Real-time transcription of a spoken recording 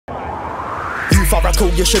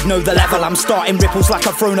Youthoracle, you should know the level. I'm starting ripples like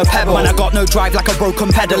I've thrown a pebble. Man, I got no drive like a broken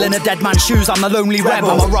pedal. In a dead man's shoes, I'm the lonely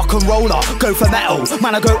rebel. I'm a rock and roller, go for metal.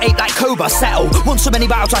 Man, I go ape like Cobra, settle. Won so many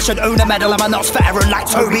battles, I should own a medal. I'm a Knots veteran like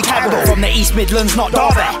Toby Kettle. From the East Midlands, not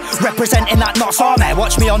Derby, representing that Knots army.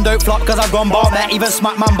 Watch me on Dope Flop, cause I've gone bar me. Even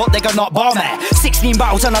smack man, but they got not bar me. 16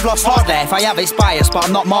 battles and I've lost hardly. If I have, it's biased, but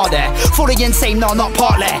I'm not mardy. Fully insane, no, not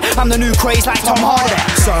partly. I'm the new craze like Tom Hardy.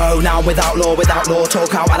 So now with Outlaw,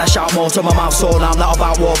 talk out and I shout more to my mouth sore. Now I'm not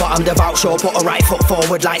about war, but I'm devout sure. Put a right foot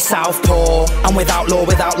forward like Southpaw. And with Outlaw,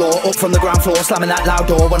 up from the ground floor, slamming that loud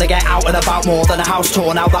door. Wanna get out and about more than a house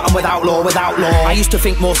tour. Now that I'm with Outlaw, I used to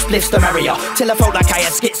think more spliffs the merrier, till I felt like I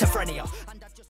had schizophrenia.